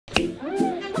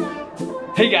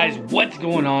Hey guys, what's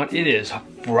going on? It is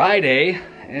Friday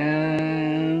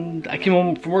and I came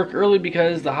home from work early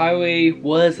because the highway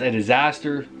was a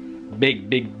disaster.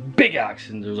 Big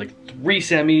accident. There was like 3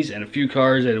 semis and a few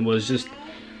cars and it was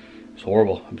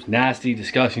horrible. It was nasty,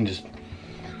 disgusting, just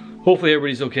hopefully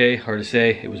everybody's okay. Hard to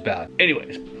say, it was bad.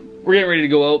 Anyways, we're getting ready to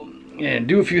go out and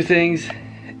do a few things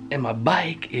and my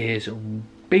bike is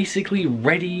basically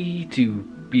ready to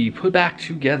be put back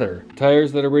together.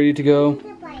 Tires that are ready to go.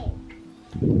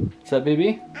 What's that,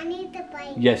 baby? I need the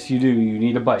bike. Yes, you do. You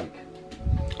need a bike.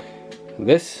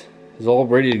 This is all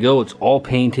ready to go. It's all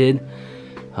painted.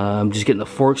 I'm just getting the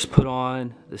forks put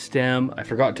on, the stem. I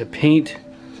forgot to paint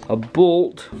a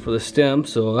bolt for the stem,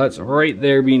 so that's right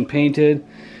there being painted.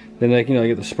 Then I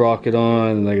get the sprocket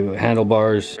on, and I get the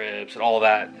handlebars, ribs, and all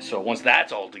that. So once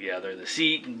that's all together, the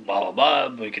seat, and blah blah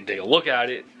blah, we can take a look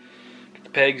at it, get the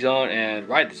pegs on, and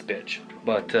ride this bitch.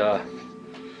 But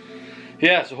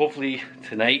yeah, so hopefully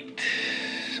tonight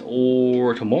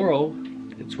or tomorrow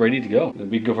it's ready to go.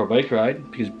 We can go for a bike ride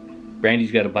because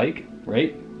Brandy's got a bike,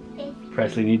 right?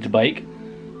 Presley needs a bike.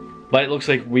 But it looks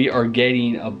like we are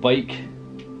getting a bike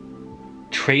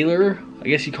trailer, I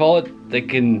guess you call it, that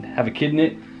can have a kid in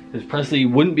it. Because Presley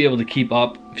wouldn't be able to keep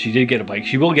up if she did get a bike.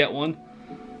 She will get one,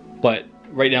 but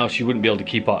right now she wouldn't be able to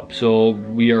keep up. So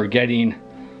we are getting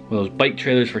one of those bike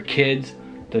trailers for kids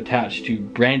to attach to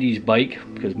Brandy's bike,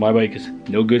 because my bike is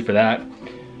no good for that.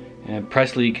 And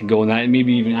Presley can go in that, and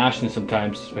maybe even Ashton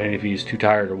sometimes, depending if he's too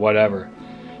tired or whatever.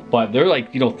 But they're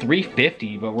like,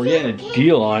 $350, but we're getting a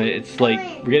deal on it. It's like,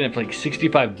 we're getting it for like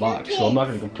 65 bucks, so I'm not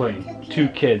gonna complain. 2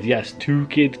 kids, yes, 2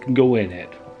 kids can go in it.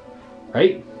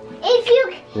 Right? If you...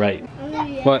 Right. Oh,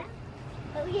 yeah. What?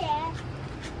 Oh, yeah.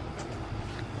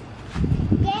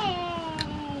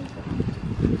 Yay.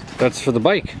 That's for the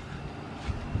bike.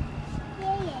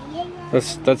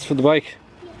 That's for the bike.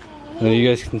 And then you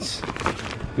guys can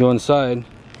go inside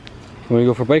when we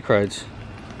go for bike rides.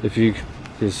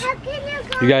 Because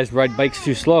you guys ride bikes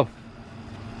too slow.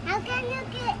 How can you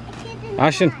get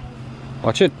Ashton,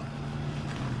 watch it.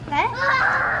 What?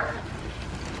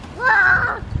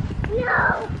 Oh,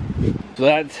 no. So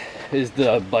that is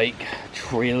the bike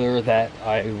trailer that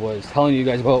I was telling you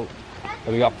guys about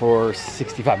that we got for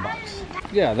 65 bucks.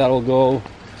 Yeah, that'll go.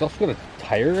 It's also got a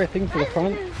tire, I think, for the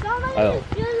front. I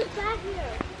don't know.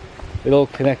 It'll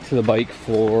connect to the bike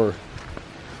for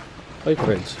bike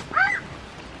rides.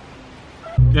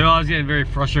 I was getting very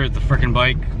frustrated with the frickin'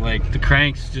 bike. Like, the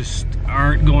cranks just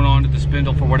aren't going on to the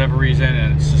spindle for whatever reason,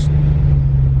 and it's just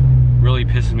really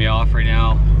pissing me off right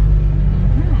now.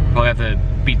 Probably have to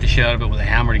beat the shit out of it with a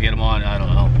hammer to get them on. I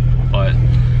don't know, but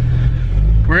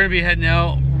we're gonna be heading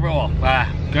out. Well,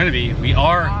 we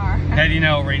are heading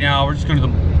out right now. We're just going to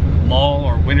the mall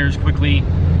or Winners quickly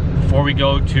before we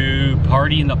go to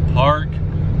Party in the Park,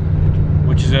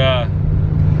 which is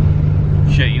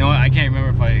shit, you know what? I can't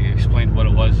remember if I explained what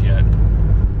it was yet.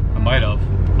 I might have.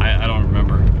 I don't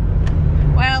remember.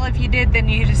 Well, if you did, then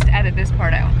you just edit this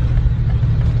part out.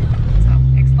 So,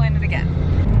 explain it again.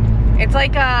 It's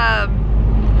like a,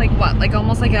 like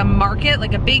almost like a market,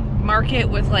 like a big market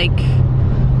with like,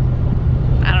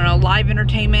 I don't know, live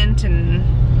entertainment and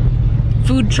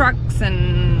food trucks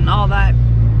and all that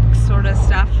sort of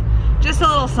stuff. Just a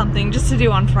little something just to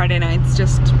do on Friday nights,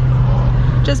 just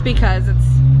because it's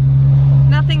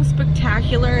nothing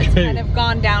spectacular. It's kind of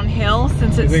gone downhill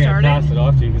since it started. I passed it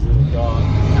off to you because there's a dog.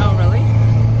 Oh, really?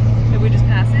 Did we just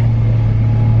pass it?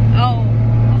 Oh,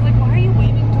 I was like, why are you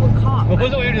waving to a cop? I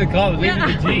wasn't waving to the cop, I was waving to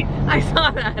the Jeep. I saw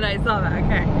that,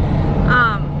 okay.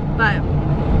 But,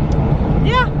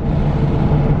 yeah.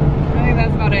 I think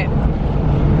that's about it.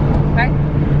 Okay?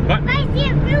 What? If I see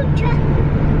a food truck,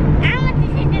 I want to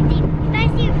say something. If I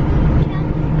see a food truck,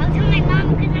 I'll tell my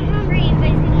mom because I'm hungry if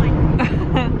I see one.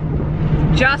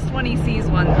 Just when he sees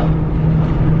one, though.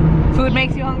 Food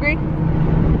makes you hungry?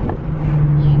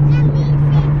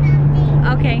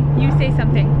 Okay, you say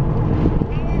something.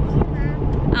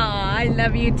 I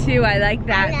love you too. I like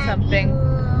that something.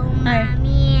 You,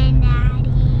 Mommy and Daddy.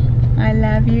 I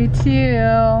love you too.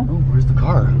 Oh, where's the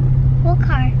car? What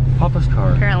car? Papa's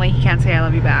car. Apparently he can't say I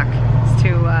love you back. He's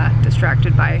too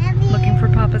distracted by looking for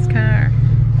Papa's car.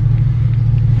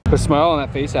 Put a smile on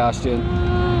that face, Ashton.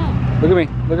 Look at me,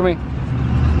 look at me.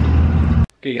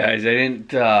 Okay guys, I didn't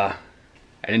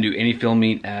do any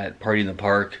filming at Party in the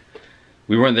Park.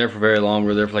 We weren't there for very long. We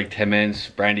were there for like 10 minutes.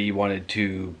 Brandy wanted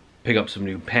to pick up some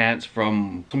new pants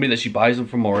from somebody that she buys them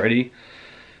from already.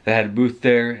 They had a booth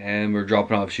there, and we were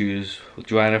dropping off shoes with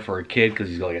Joanna for her kid because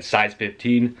he's got like a size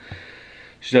 15.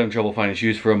 She's having trouble finding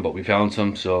shoes for him, but we found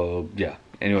some, so yeah.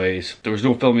 Anyways, there was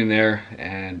no filming there,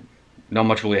 and not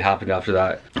much really happened after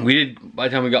that. By the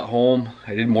time we got home,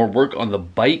 I did more work on the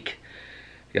bike.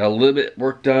 Got a little bit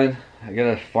work done. I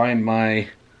gotta find my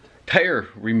tire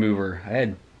remover.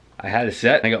 I had a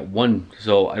set, I got one,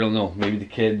 so I don't know, maybe the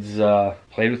kids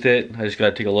played with it. I just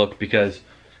gotta take a look because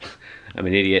I'm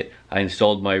an idiot. I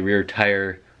installed my rear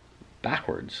tire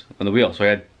backwards on the wheel, so I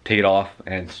had to take it off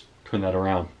and turn that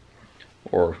around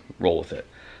or roll with it.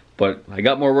 But I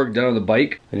got more work done on the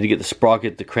bike. I need to get the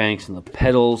sprocket, the cranks, and the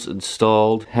pedals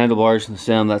installed. Handlebars and the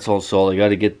stem, that's all installed. I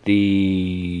gotta get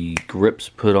the grips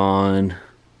put on.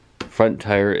 Front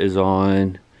tire is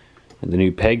on, and the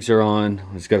new pegs are on.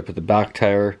 I just gotta put the back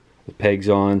tire, the pegs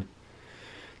on,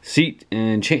 seat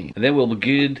and chain. And then we'll be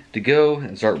good to go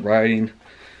and start riding.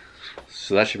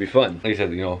 So that should be fun. Like I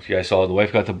said, you know, you guys saw the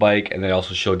wife got the bike, and I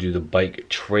also showed you the bike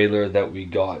trailer that we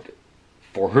got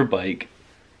for her bike.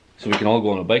 So we can all go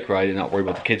on a bike ride and not worry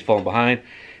about the kids falling behind.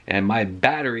 And my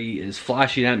battery is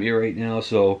flashing at me right now,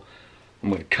 so I'm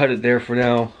gonna cut it there for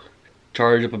now.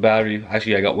 Charge up a battery.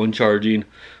 Actually, I got one charging,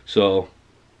 so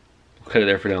I'll cut it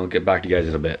there for now and get back to you guys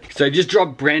in a bit. So I just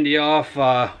dropped Brandy off.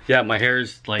 Yeah, my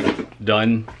hair's like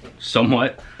done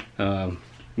somewhat. We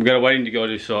got a wedding to go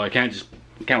to, so I can't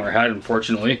wear a hat,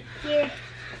 unfortunately. Yeah.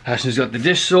 Ashton's got the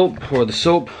dish soap or the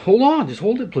soap. Hold on, just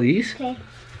hold it, please. Okay.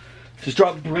 Just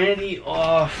dropped Brandy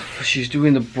off. She's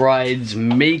doing the bride's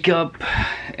makeup,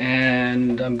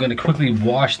 and I'm gonna quickly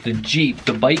wash the Jeep.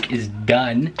 The bike is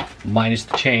done, minus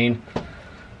the chain.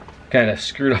 Kind of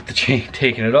screwed up the chain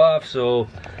taking it off, so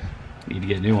need to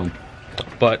get a new one.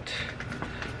 But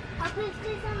I'll put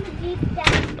this on the Jeep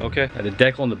down. okay, I had a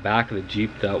decal on the back of the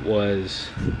Jeep that was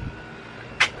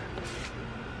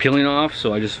peeling off,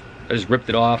 so I just ripped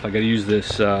it off. I gotta use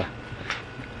this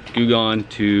Goo Gone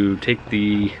to take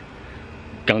the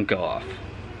gunk off.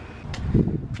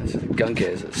 That's what the gunk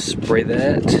is. Let's spray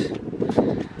that.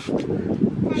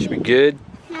 Should be good.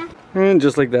 Yeah. And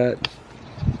just like that,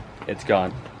 it's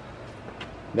gone.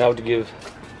 Now to give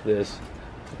this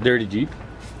dirty Jeep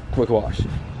a quick wash.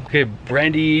 Okay,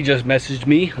 Brandy just messaged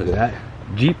me. Look at that.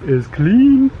 Jeep is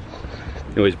clean.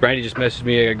 Anyways, Brandy just messaged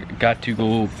me. I got to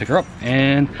go pick her up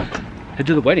and head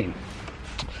to the wedding.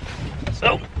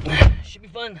 So, should be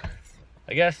fun,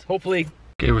 I guess, hopefully.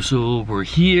 Okay, so we're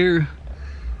here.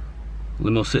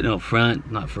 Limo sitting out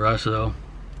front, not for us though.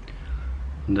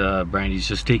 And Brandy's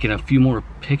just taking a few more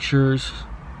pictures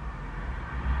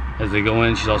as they go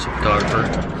in. She's also a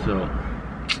photographer, so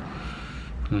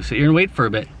I'm gonna sit here and wait for a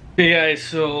bit. Hey guys,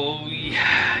 so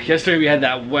yesterday we had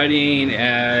that wedding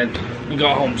and we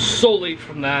got home so late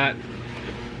from that.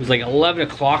 It was like 11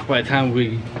 o'clock by the time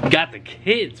we got the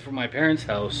kids from my parents'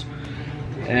 house.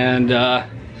 And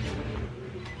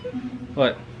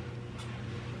what?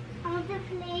 I want to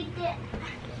play the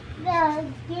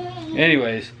game.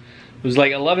 Anyways, it was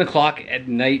like 11 o'clock at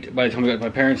night by the time we got to my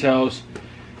parents' house.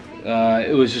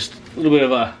 It was just a little bit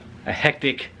of a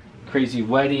hectic, crazy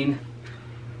wedding.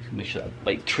 Make sure that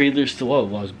like trailer's still out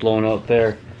while I was blowing out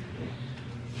there.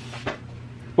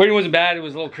 Wedding wasn't bad, it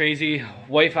was a little crazy.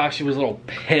 Wife actually was a little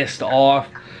pissed off.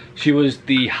 She was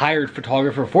the hired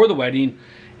photographer for the wedding,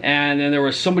 and then there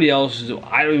was somebody else,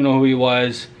 I don't even know who he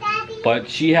was, but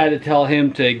she had to tell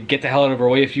him to get the hell out of her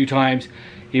way a few times.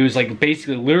 He was like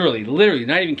basically literally,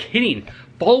 not even kidding,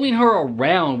 following her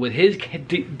around with his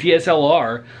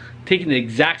DSLR, taking the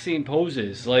exact same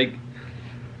poses. Like,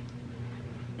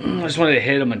 I just wanted to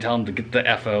hit him and tell him to get the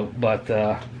F out, but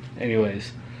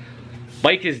anyways.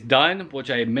 Bike is done, which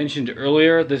I mentioned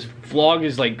earlier. This vlog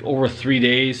is like over 3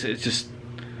 days. It's just,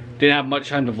 didn't have much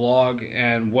time to vlog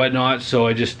and whatnot, so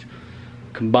I just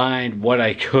combined what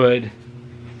I could.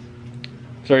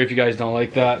 Sorry if you guys don't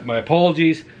like that, my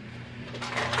apologies.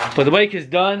 But the bike is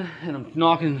done, and I'm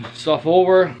knocking stuff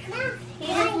over. He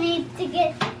just needs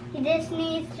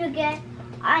to get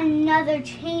another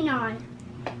chain on.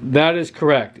 That is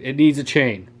correct. It needs a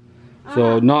chain.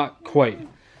 So not quite.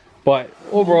 But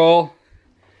overall,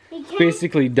 it's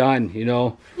basically done, you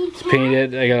know. It's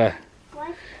painted. I gotta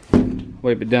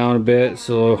wipe it down a bit,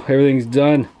 so everything's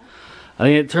done. I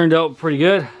think it turned out pretty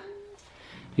good.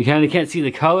 You kind of can't see the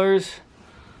colors.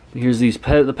 Here's these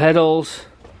the pedals,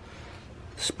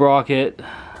 sprocket,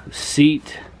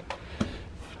 seat,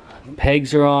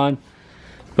 pegs are on.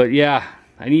 But yeah,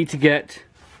 I need to get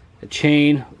a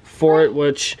chain for it,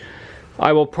 which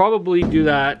I will probably do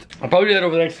that. I'll probably do that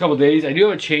over the next couple of days. I do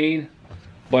have a chain,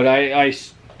 but I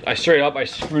straight up, I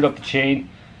screwed up the chain.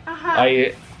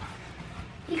 You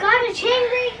got a chain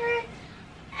breaker,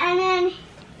 and then you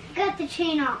got the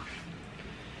chain off.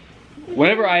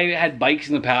 Whenever I had bikes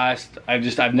in the past,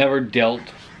 I've never dealt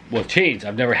with chains.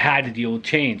 I've never had to deal with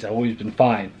chains. I've always been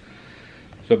fine.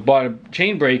 So I bought a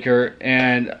chain breaker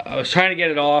and I was trying to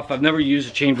get it off. I've never used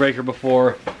a chain breaker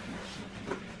before.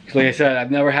 Like I said,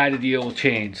 I've never had to deal with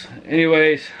chains.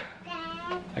 Anyways,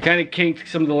 I kind of kinked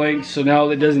some of the links, so now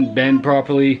it doesn't bend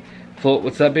properly. Float,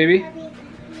 what's that, baby?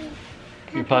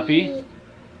 Your puppy?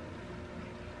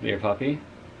 Your puppy?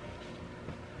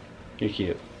 You're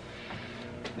cute.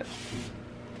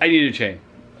 I need a chain.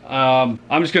 I'm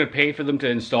just gonna pay for them to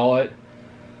install it.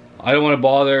 I don't want to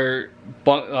bother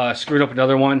screwing up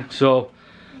another one, so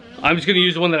I'm just gonna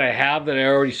use the one that I have that I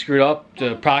already screwed up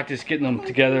to practice getting them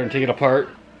together and take it apart.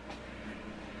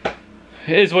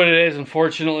 It is what it is,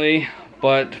 unfortunately,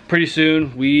 but pretty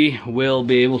soon we will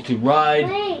be able to ride.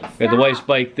 We got the wife's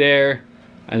bike there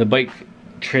and the bike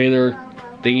trailer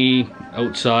thingy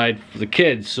outside for the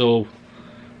kids, so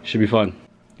should be fun.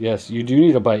 Yes, you do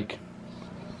need a bike.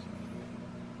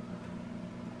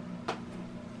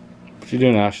 What you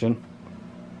doing, Ashton?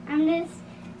 I'm just...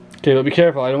 Okay, but be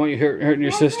careful. I don't want you hurting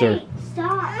your sister. Wait,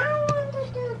 stop. I want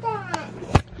to do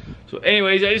that. So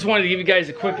anyways, I just wanted to give you guys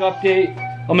a quick update.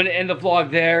 I'm going to end the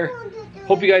vlog there.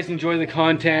 Hope you guys enjoy the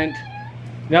content.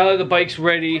 Now that the bike's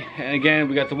ready, and again,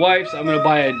 we got the wife's, I'm going to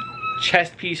buy a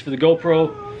chest piece for the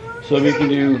GoPro so that we can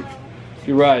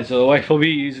do rides. So the wife will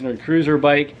be using her cruiser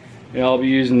bike, and I'll be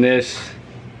using this,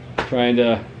 trying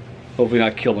to hopefully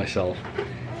not kill myself.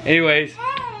 Anyways,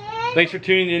 thanks for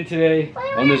tuning in today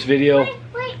on this video.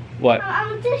 Wait. What? I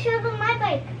want to show them my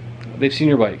bike. They've seen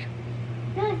your bike.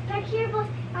 No, it's back here, but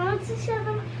I want to show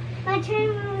them my training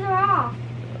wheels are off.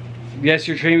 Yes,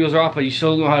 your training wheels are off, but you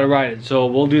still don't know how to ride it. So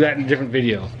we'll do that in a different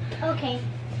video. Okay.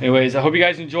 Anyways, I hope you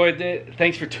guys enjoyed it.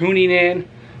 Thanks for tuning in.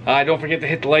 Don't forget to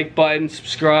hit the like button,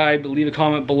 subscribe, leave a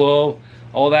comment below,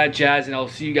 all that jazz, and I'll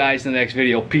see you guys in the next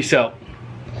video. Peace out.